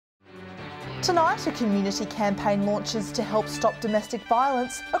Tonight, a community campaign launches to help stop domestic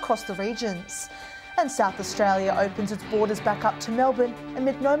violence across the regions. And South Australia opens its borders back up to Melbourne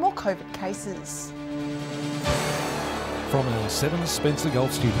amid no more COVID cases. From our 7 Spencer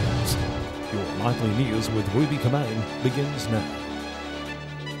Gulf studios, your nightly news with Ruby Kamain begins now.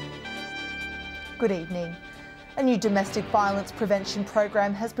 Good evening. A new domestic violence prevention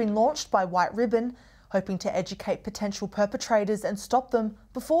program has been launched by White Ribbon, hoping to educate potential perpetrators and stop them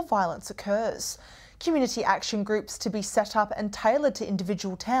before violence occurs. Community action groups to be set up and tailored to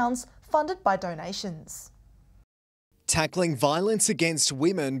individual towns, funded by donations. Tackling violence against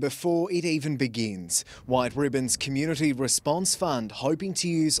women before it even begins. White Ribbon's Community Response Fund hoping to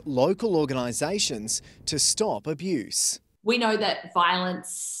use local organisations to stop abuse. We know that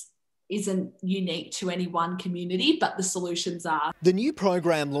violence isn't unique to any one community, but the solutions are. The new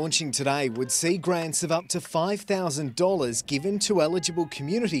program launching today would see grants of up to $5,000 given to eligible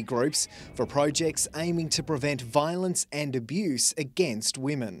community groups for projects aiming to prevent violence and abuse against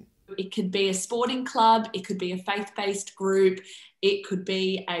women. It could be a sporting club, it could be a faith-based group, it could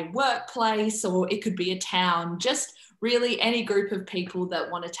be a workplace, or it could be a town, just really any group of people that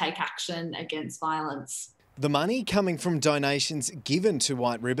want to take action against violence. The money coming from donations given to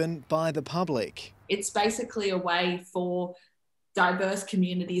White Ribbon by the public. It's basically a way for diverse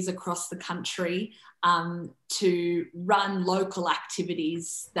communities across the country to run local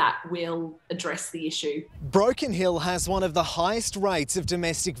activities that will address the issue. Broken Hill has one of the highest rates of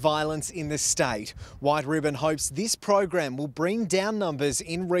domestic violence in the state. White Ribbon hopes this program will bring down numbers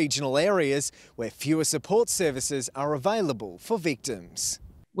in regional areas where fewer support services are available for victims.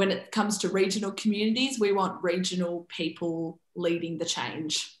 When it comes to regional communities, we want regional people leading the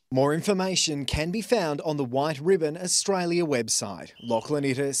change. More information can be found on the White Ribbon Australia website. Lachlan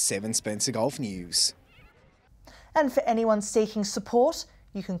Itter, 7 Spencer Gulf News. And for anyone seeking support,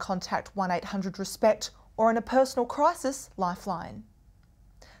 you can contact 1800 RESPECT or in a personal crisis, Lifeline.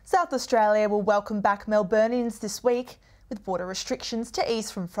 South Australia will welcome back Melburnians this week, with border restrictions to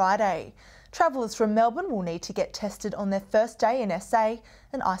ease from Friday. Travellers from Melbourne will need to get tested on their first day in SA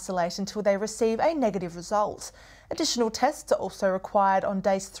and isolate until they receive a negative result. Additional tests are also required on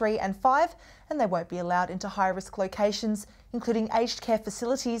days 3 and 5, and they won't be allowed into high-risk locations, including aged care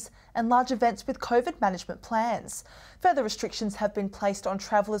facilities and large events with COVID management plans. Further restrictions have been placed on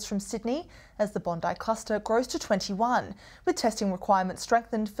travellers from Sydney as the Bondi cluster grows to 21, with testing requirements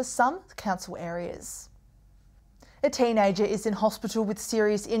strengthened for some council areas. A teenager is in hospital with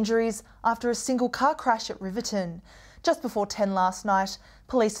serious injuries after a single car crash at Riverton. Just before 10 last night,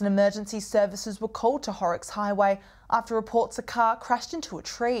 police and emergency services were called to Horrocks Highway after reports a car crashed into a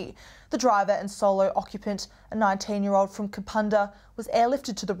tree. The driver and solo occupant, a 19-year-old from Kapunda, was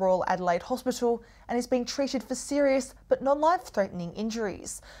airlifted to the Royal Adelaide Hospital and is being treated for serious but non-life-threatening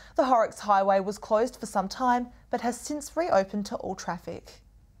injuries. The Horrocks Highway was closed for some time but has since reopened to all traffic.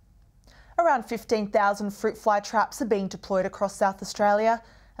 Around 15,000 fruit fly traps are being deployed across South Australia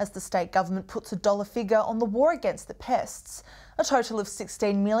as the state government puts a dollar figure on the war against the pests. A total of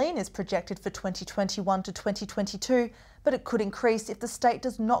 $16 million is projected for 2021 to 2022, but it could increase if the state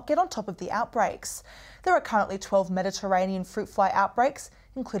does not get on top of the outbreaks. There are currently 12 Mediterranean fruit fly outbreaks,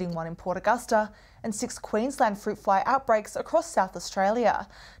 including one in Port Augusta, and 6 Queensland fruit fly outbreaks across South Australia.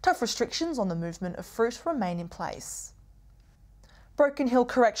 Tough restrictions on the movement of fruit remain in place. Broken Hill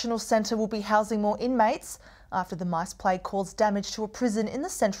Correctional Centre will be housing more inmates after the mice plague caused damage to a prison in the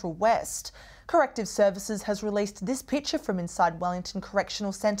Central West. Corrective Services has released this picture from inside Wellington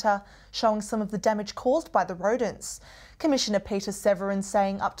Correctional Centre, showing some of the damage caused by the rodents. Commissioner Peter Severin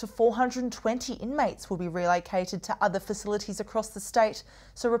saying up to 420 inmates will be relocated to other facilities across the state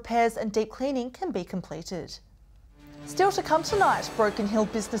so repairs and deep cleaning can be completed. Still to come tonight, Broken Hill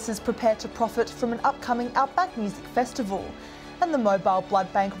businesses prepare to profit from an upcoming Outback Music Festival. And the mobile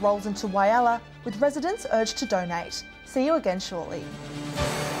blood bank rolls into Whyalla with residents urged to donate. See you again shortly.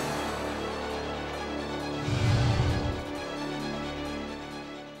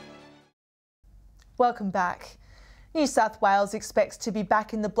 Welcome back. New South Wales expects to be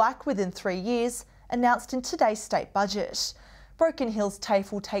back in the black within 3 years, announced in today's state budget. Broken Hill's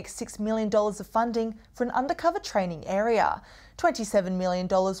TAFE will take $6 million of funding for an undercover training area. $27 million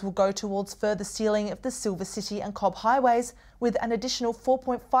will go towards further sealing of the Silver City and Cobb highways, with an additional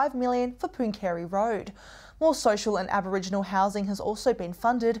 $4.5 million for Pooncarie Road. More social and Aboriginal housing has also been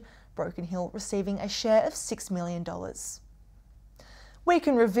funded, Broken Hill receiving a share of $6 million. We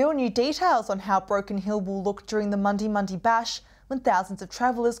can reveal new details on how Broken Hill will look during the Mundi Mundi Bash, when thousands of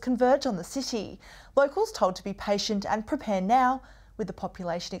travellers converge on the city. Locals told to be patient and prepare now, with the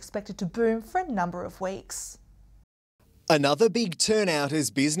population expected to boom for a number of weeks. Another big turnout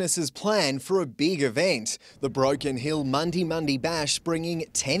as businesses plan for a big event. The Broken Hill Mundi Bash bringing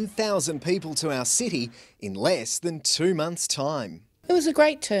 10,000 people to our city in less than 2 months' time. It was a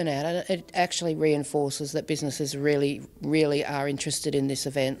great turnout, and it actually reinforces that businesses really are interested in this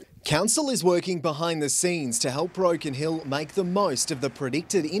event. Council is working behind the scenes to help Broken Hill make the most of the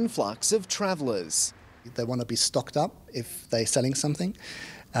predicted influx of travellers. They want to be stocked up if they're selling something,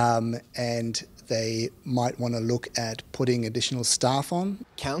 and they might want to look at putting additional staff on.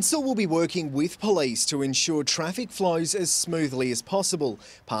 Council will be working with police to ensure traffic flows as smoothly as possible.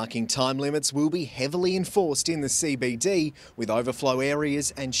 Parking time limits will be heavily enforced in the CBD, with overflow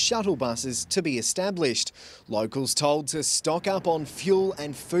areas and shuttle buses to be established. Locals told to stock up on fuel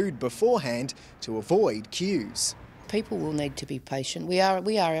and food beforehand to avoid queues. People will need to be patient. We are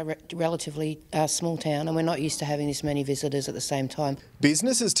a relatively small town, and we're not used to having this many visitors at the same time.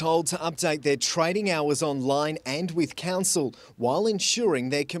 Businesses told to update their trading hours online and with council while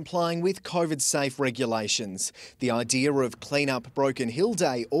ensuring they're complying with COVID-safe regulations. The idea of Clean Up Broken Hill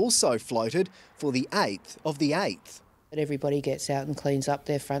Day also floated for the 8th of the 8th. That everybody gets out and cleans up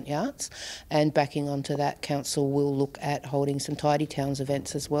their front yards, and backing onto that, council will look at holding some Tidy Towns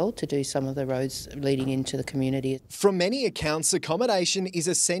events as well to do some of the roads leading into the community. From many accounts, accommodation is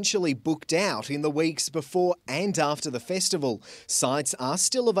essentially booked out in the weeks before and after the festival. Sites are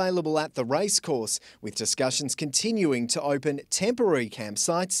still available at the racecourse, with discussions continuing to open temporary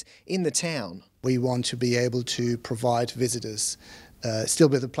campsites in the town. We want to be able to provide visitors still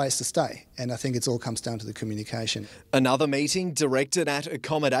with a place to stay, and I think it all comes down to the communication. Another meeting directed at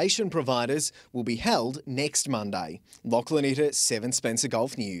accommodation providers will be held next Monday. Lachlan Itter, 7 Spencer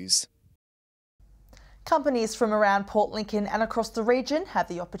Gulf News. Companies from around Port Lincoln and across the region have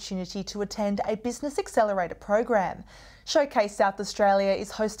the opportunity to attend a Business Accelerator program. Showcase South Australia is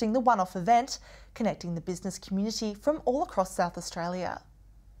hosting the one-off event, connecting the business community from all across South Australia.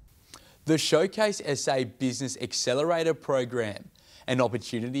 The Showcase SA Business Accelerator program, an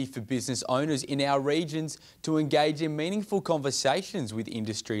opportunity for business owners in our regions to engage in meaningful conversations with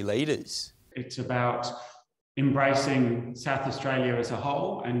industry leaders. It's about embracing South Australia as a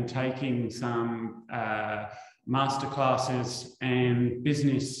whole and taking some masterclasses and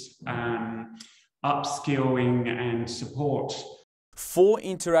business upskilling and support. 4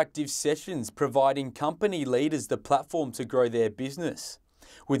 interactive sessions providing company leaders the platform to grow their business,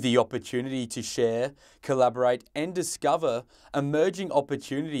 with the opportunity to share, collaborate and discover emerging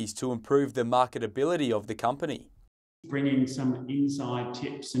opportunities to improve the marketability of the company. Bringing some inside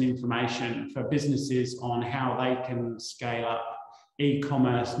tips and information for businesses on how they can scale up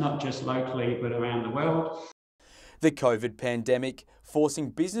e-commerce, not just locally but around the world. The COVID pandemic forcing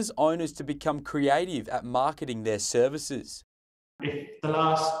business owners to become creative at marketing their services. If the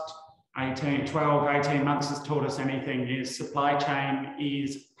last 18 months has taught us anything, is supply chain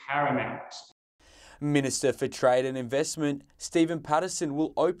is paramount. Minister for Trade and Investment Stephen Patterson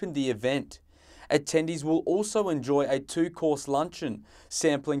will open the event. Attendees will also enjoy a 2-course luncheon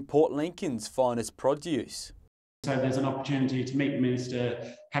sampling Port Lincoln's finest produce. So there's an opportunity to meet the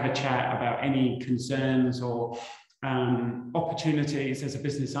Minister, have a chat about any concerns or opportunities as a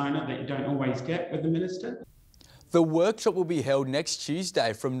business owner that you don't always get with the Minister. The workshop will be held next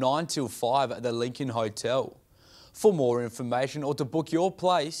Tuesday from 9 till 5 at the Lincoln Hotel. For more information or to book your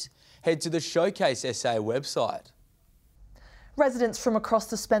place, head to the Showcase SA website. Residents from across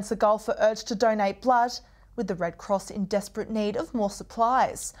the Spencer Gulf are urged to donate blood, with the Red Cross in desperate need of more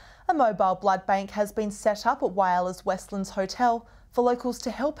supplies. A mobile blood bank has been set up at Whyala's Westlands Hotel for locals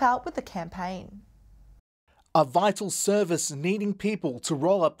to help out with the campaign. A vital service needing people to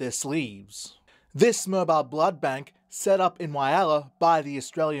roll up their sleeves. This mobile blood bank, set up in Whyala by the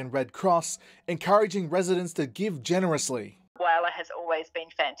Australian Red Cross, encouraging residents to give generously. Whyala has always been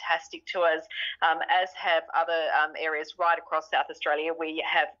fantastic to us, as have other areas right across South Australia. We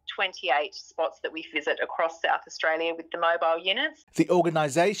have 28 spots that we visit across South Australia with the mobile units. The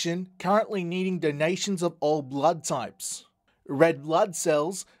organisation currently needing donations of all blood types. Red blood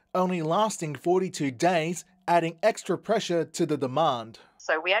cells only lasting 42 days, adding extra pressure to the demand.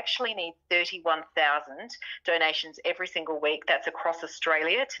 So we actually need 31,000 donations every single week. That's across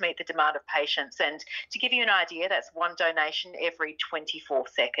Australia to meet the demand of patients. And to give you an idea, that's 1 donation every 24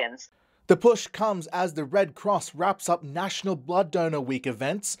 seconds. The push comes as the Red Cross wraps up National Blood Donor Week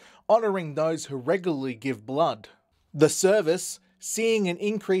events, honouring those who regularly give blood. The service seeing an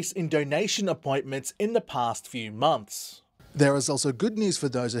increase in donation appointments in the past few months. There is also good news for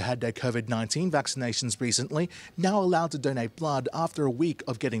those who had their COVID-19 vaccinations recently, now allowed to donate blood after a week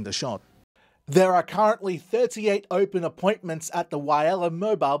of getting the shot. There are currently 38 open appointments at the Whyala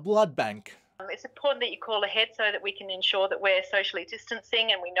Mobile Blood Bank. It's important that you call ahead so that we can ensure that we're socially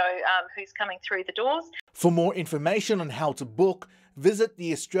distancing and we know who's coming through the doors. For more information on how to book, visit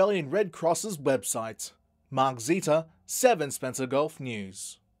the Australian Red Cross's website. Mark Zita, 7 Spencer Gulf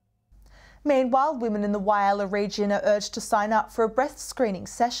News. Meanwhile, women in the Whyalla region are urged to sign up for a breast screening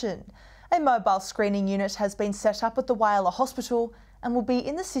session. A mobile screening unit has been set up at the Whyalla Hospital and will be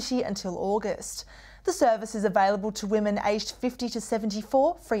in the city until August. The service is available to women aged 50 to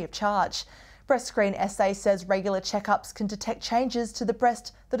 74 free of charge. Breast Screen SA says regular checkups can detect changes to the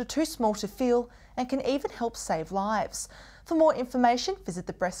breast that are too small to feel and can even help save lives. For more information, visit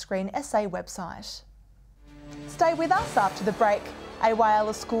the Breast Screen SA website. Stay with us after the break. A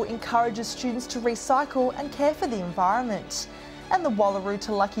Whyalla school encourages students to recycle and care for the environment. And the Wallaroo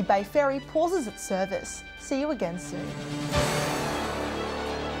to Lucky Bay ferry pauses its service. See you again soon.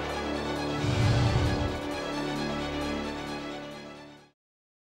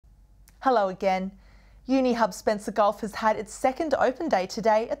 Hello again. UniHub Spencer Gulf has had its second open day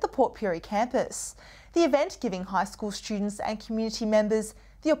today at the Port Pirie campus. The event giving high school students and community members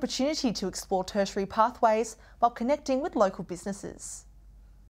the opportunity to explore tertiary pathways while connecting with local businesses.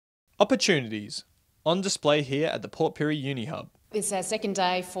 Opportunities on display here at the Port Pirie UniHub. It's our second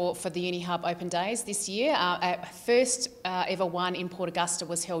day for the UniHub Open Days this year. Our first ever one in Port Augusta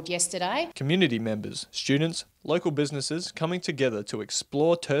was held yesterday. Community members, students, local businesses coming together to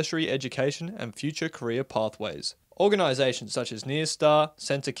explore tertiary education and future career pathways. Organisations such as Nearstar,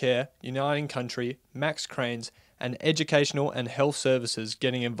 Centrecare, Uniting Country, Max Cranes and Educational and Health Services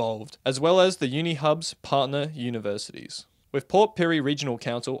getting involved, as well as the UniHub's partner universities. With Port Pirie Regional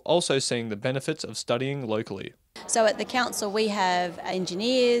Council also seeing the benefits of studying locally. So at the council we have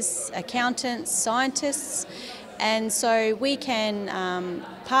engineers, accountants, scientists, and so we can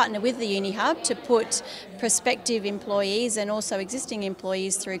partner with the UniHub to put prospective employees and also existing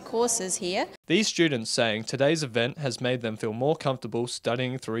employees through courses here. These students saying today's event has made them feel more comfortable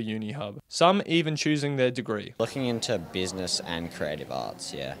studying through UniHub, some even choosing their degree. Looking into business and creative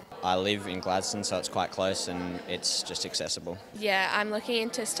arts, yeah. I live in Gladstone, so it's quite close and it's just accessible. Yeah, I'm looking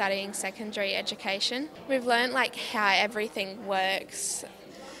into studying secondary education. We've learnt how everything works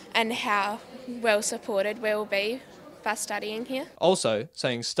and how well supported we'll be by studying here. Also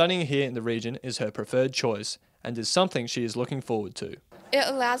saying studying here in the region is her preferred choice and is something she is looking forward to. It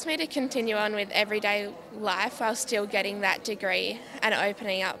allows me to continue on with everyday life while still getting that degree and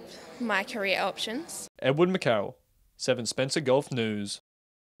opening up my career options. Edward McCarroll, 7 Spencer Gulf News.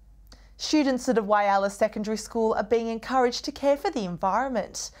 Students at Whyalla Secondary School are being encouraged to care for the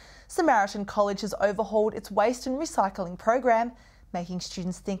environment. Samaritan College has overhauled its waste and recycling program, making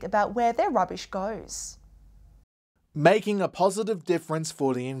students think about where their rubbish goes. Making a positive difference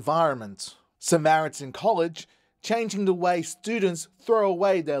for the environment. Samaritan College changing the way students throw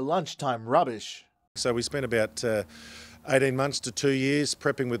away their lunchtime rubbish. So we spent about 18 months to 2 years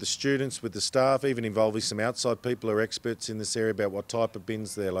prepping with the students, with the staff, even involving some outside people who are experts in this area about what type of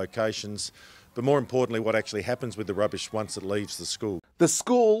bins, their locations, but more importantly what actually happens with the rubbish once it leaves the school. The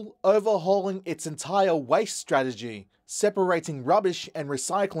school overhauling its entire waste strategy, separating rubbish and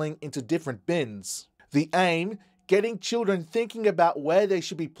recycling into different bins. The aim, getting children thinking about where they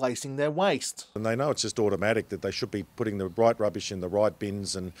should be placing their waste. And they know it's just automatic that they should be putting the right rubbish in the right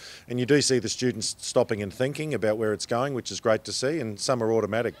bins, and you do see the students stopping and thinking about where it's going, which is great to see, and some are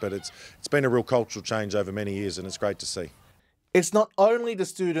automatic, but it's been a real cultural change over many years and it's great to see. It's not only the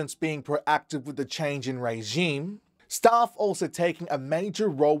students being proactive with the change in regime, staff also taking a major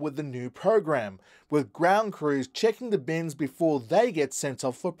role with the new program, with ground crews checking the bins before they get sent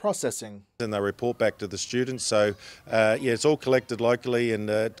off for processing. And they report back to the students, so yeah, it's all collected locally and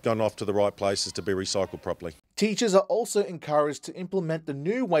gone off to the right places to be recycled properly. Teachers are also encouraged to implement the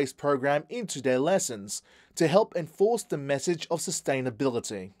new waste program into their lessons to help enforce the message of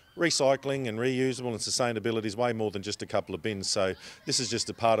sustainability. Recycling and reusable and sustainability is way more than just a couple of bins, so this is just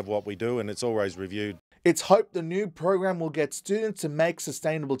a part of what we do and it's always reviewed. It's hoped the new program will get students to make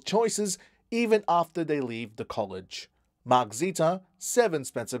sustainable choices even after they leave the college. Mark Zita, 7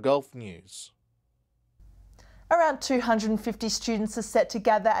 Spencer Gulf News. Around 250 students are set to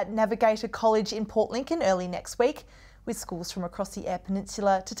gather at Navigator College in Port Lincoln early next week, with schools from across the Eyre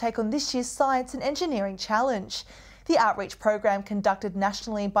Peninsula to take on this year's Science and Engineering Challenge. The outreach program, conducted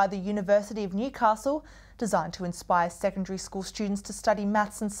nationally by the University of Newcastle, designed to inspire secondary school students to study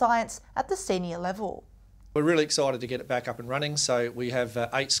maths and science at the senior level. We're really excited to get it back up and running. So we have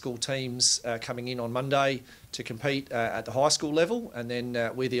 8 school teams coming in on Monday to compete at the high school level, and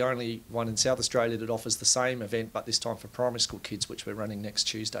then we're the only one in South Australia that offers the same event, but this time for primary school kids, which we're running next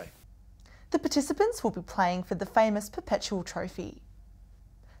Tuesday. The participants will be playing for the famous Perpetual Trophy.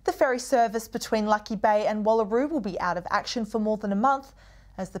 The ferry service between Lucky Bay and Wallaroo will be out of action for more than a month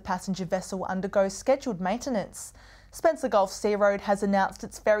as the passenger vessel undergoes scheduled maintenance. Spencer Gulf Sea Road has announced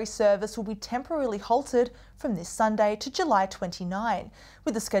its ferry service will be temporarily halted from this Sunday to July 29,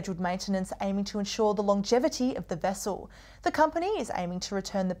 with the scheduled maintenance aiming to ensure the longevity of the vessel. The company is aiming to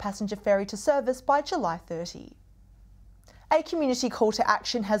return the passenger ferry to service by July 30. A community call to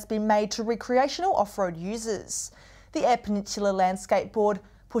action has been made to recreational off-road users. The Eyre Peninsula Landscape Board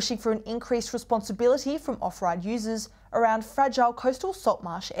pushing for an increased responsibility from off-road users around fragile coastal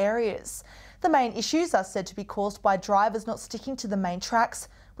saltmarsh areas. The main issues are said to be caused by drivers not sticking to the main tracks,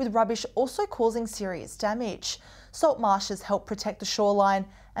 with rubbish also causing serious damage. Salt marshes help protect the shoreline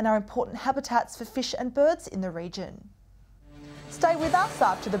and are important habitats for fish and birds in the region. Stay with us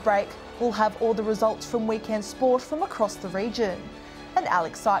after the break. We'll have all the results from weekend sport from across the region. And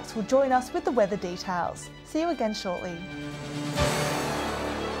Alex Sykes will join us with the weather details. See you again shortly.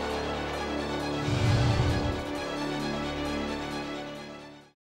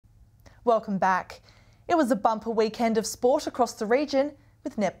 Welcome back. It was a bumper weekend of sport across the region,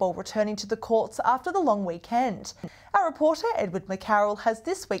 with netball returning to the courts after the long weekend. Our reporter Edward McCarroll has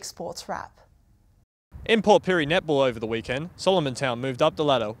this week's sports wrap. In Port Pirie netball over the weekend, Solomon Town moved up the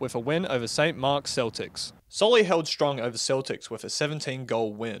ladder with a win over St Mark's Celtics. Solly held strong over Celtics with a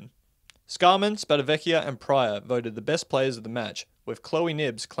 17-goal win. Scarman, Spadavecchia and Pryor voted the best players of the match, with Chloe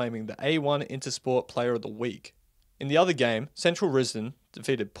Nibbs claiming the A1 Intersport Player of the Week. In the other game, Central Risdon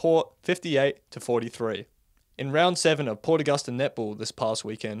defeated Port 58-43. In round 7 of Port Augusta netball this past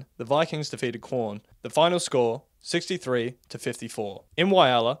weekend, the Vikings defeated Quorn. The final score 63-54. In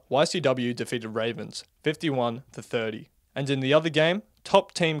Whyalla, YCW defeated Ravens 51-30. And in the other game,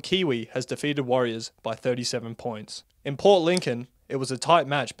 top team Kiwi has defeated Warriors by 37 points. In Port Lincoln, it was a tight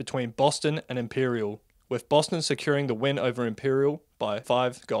match between Boston and Imperial, with Boston securing the win over Imperial by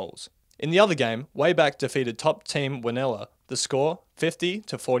 5 goals. In the other game, Wayback defeated top team Winella, the score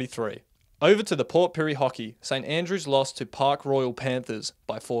 50-43. Over to the Port Pirie hockey, St Andrews lost to Park Royal Panthers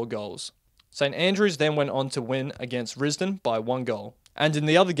by 4 goals. St Andrews then went on to win against Risdon by 1 goal. And in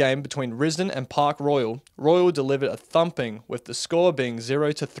the other game between Risdon and Park Royal, Royal delivered a thumping with the score being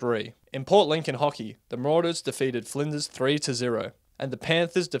 0-3. In Port Lincoln hockey, the Marauders defeated Flinders 3-0 and the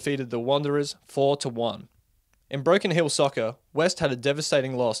Panthers defeated the Wanderers 4-1. In Broken Hill soccer, West had a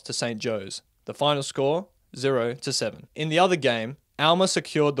devastating loss to St Joe's. The final score 0-7. In the other game, Alma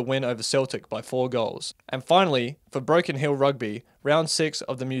secured the win over Celtic by 4 goals. And finally, for Broken Hill Rugby, round 6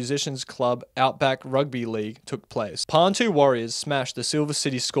 of the Musicians Club Outback Rugby League took place. Parntu Warriors smashed the Silver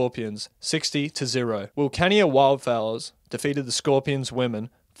City Scorpions 60-0. Wilcannia Wildflowers defeated the Scorpions women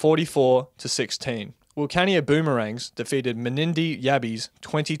 44-16. Wilcannia Boomerangs defeated Menindee Yabbies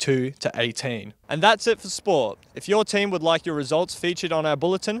 22-18. And that's it for sport. If your team would like your results featured on our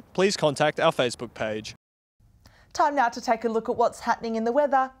bulletin, please contact our Facebook page. Time now to take a look at what's happening in the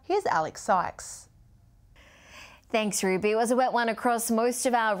weather. Here's Alex Sykes. Thanks, Ruby. It was a wet one across most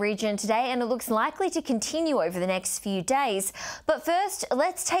of our region today and it looks likely to continue over the next few days. But first,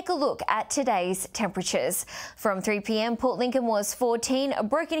 let's take a look at today's temperatures. From 3 p.m, Port Lincoln was 14,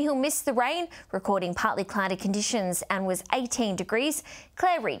 Broken Hill missed the rain, recording partly cloudy conditions and was 18 degrees.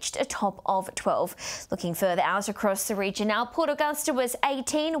 Clare reached a top of 12. Looking further out across the region now, Port Augusta was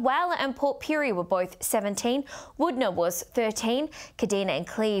 18, Whyalla and Port Pirie were both 17, Woodner was 13, Kadina and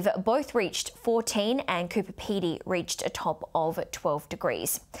Cleve both reached 14 and Cooper Pedy reached a top of 12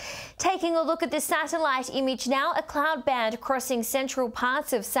 degrees. Taking a look at the satellite image now, a cloud band crossing central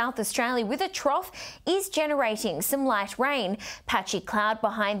parts of South Australia with a trough is generating some light rain. Patchy cloud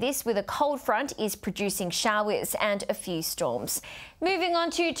behind this with a cold front is producing showers and a few storms. Moving on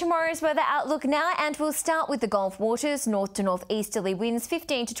to tomorrow's weather outlook now, and we'll start with the Gulf waters. North to northeasterly winds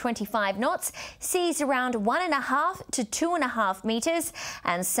 15 to 25 knots, seas around 1.5 to 2.5 metres,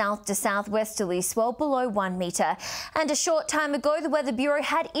 and south to southwesterly swell below 1 metre. And a short time ago, the Weather Bureau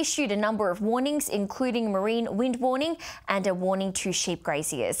had issued a number of warnings, including marine wind warning and a warning to sheep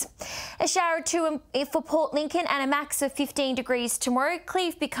graziers. A shower or two for Port Lincoln and a max of 15 degrees tomorrow.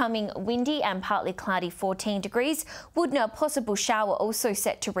 Cleve becoming windy and partly cloudy 14 degrees. Woodner possible shower also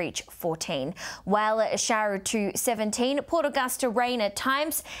set to reach 14. Whyalla a shower to 17. Port Augusta rain at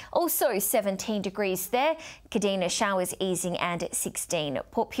times, also 17 degrees there. Kadina showers easing and 16.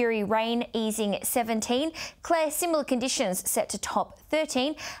 Port Pirie rain easing 17. Clare similar conditions set to top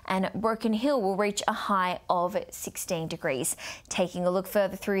 13, and Broken Hill will reach a high of 16 degrees. Taking a look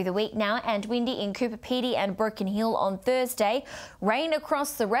further through the week now, and windy in Cooper Pedy and Broken Hill on Thursday. Rain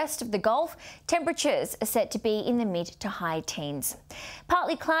across the rest of the Gulf. Temperatures are set to be in the mid to high teens.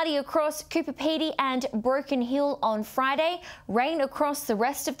 Partly cloudy across Cooper Pedy and Broken Hill on Friday. Rain across the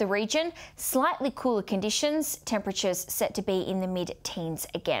rest of the region. Slightly cooler conditions. Temperatures set to be in the mid-teens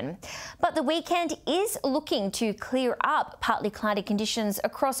again. But the weekend is looking to clear up. Partly cloudy conditions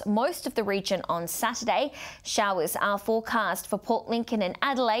across most of the region on Saturday. Showers are forecast for Port Lincoln and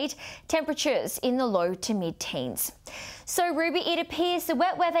Adelaide. Temperatures in the low to mid-teens. So Ruby, it appears the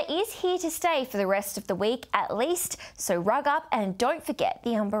wet weather is here to stay for the rest of the week at least. So rug up and don't forget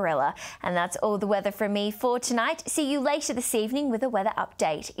the umbrella. And that's all the weather from me for tonight. See you later this evening with a weather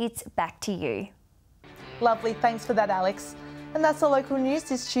update. It's back to you. Lovely, thanks for that, Alex. And that's the local news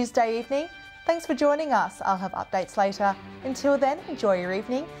this Tuesday evening. Thanks for joining us. I'll have updates later. Until then, enjoy your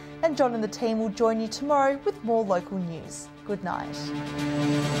evening, and John and the team will join you tomorrow with more local news. Good night.